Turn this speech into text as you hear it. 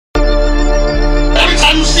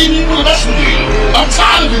see me with us again. I'm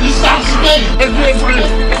tired of it. This stops today. I can't breathe.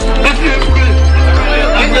 I can't breathe.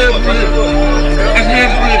 I can't breathe. I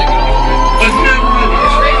can't breathe. I can't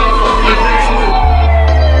breathe.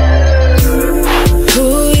 Who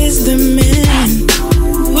is the man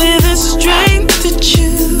with the strength to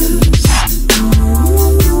choose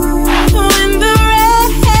when the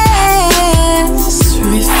rest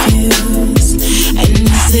refuse? And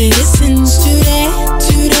citizens today.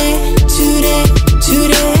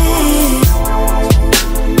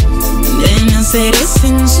 Then I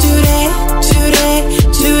citizens today.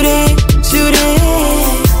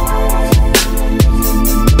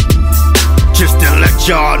 Just to let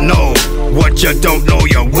y'all know what you don't know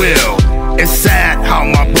you will. It's sad how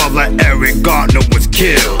my brother Eric Garner was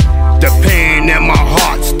killed. The pain in my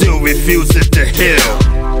heart still refuses to heal.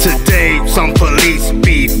 Today some police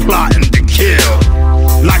be plotting to kill.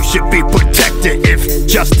 Life should be protected if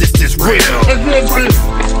justice is real.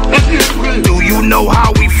 Do you know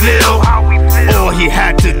how we feel? All he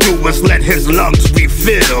had to do was let his lungs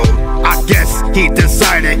refill. I guess he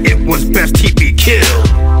decided it was best he be killed.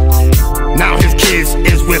 Now his kids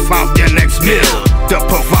is without their next meal. The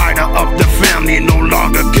provider of the family no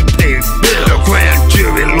longer could pay bills. The grand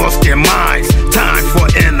jury lost their minds, time for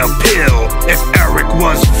an appeal. If Eric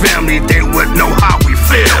was family, they would know how we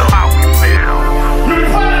feel. You're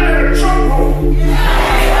fighting in a chokehold.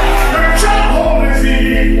 The chokehold is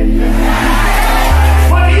easy.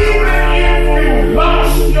 But even if you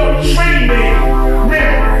lost your training,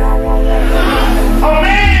 a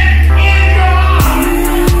man in your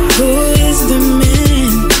arms. Who is the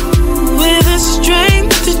man with the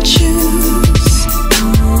strength to choose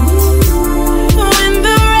when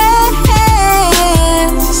the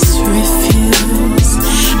rest refuse?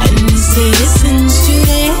 And the citizens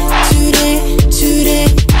today.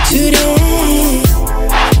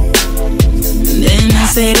 Then I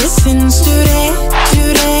citizens today.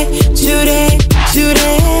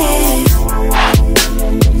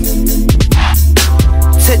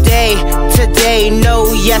 Today, no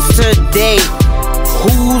yesterday.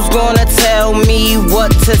 Who's gonna tell me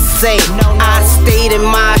what to say? I stated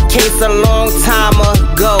my case a long time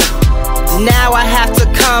ago. Now I have to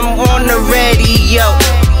come on the radio.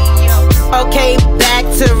 Okay, back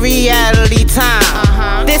to reality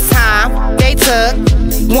time. This time, they took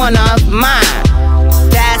one of mine.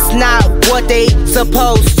 That's not what they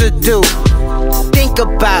supposed to do. Think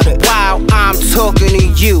about it while I'm talking to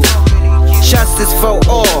you. Justice for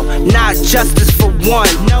all, not justice for one.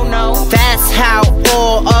 That's how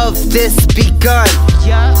all of this begun.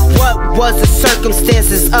 What was the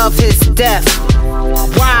circumstances of his death?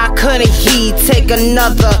 Why couldn't he take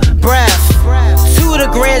another breath? To the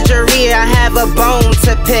grand jury, I have a bone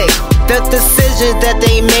to pick. The decisions that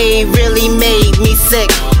they made really made me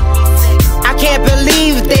sick. I can't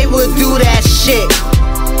believe they would do that shit.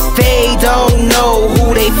 They don't know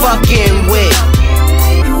who they fucking with.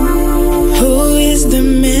 Who is the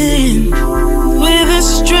man with the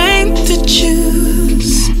strength to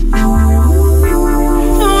choose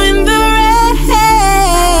when the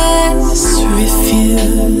rest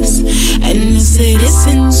refuse? And the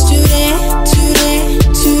citizens today.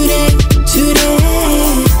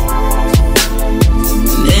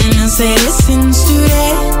 Then the citizens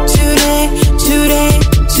today.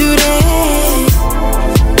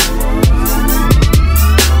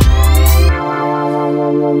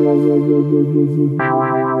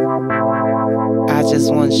 I just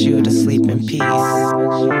want you to sleep in peace,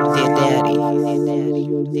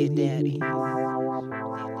 dear daddy.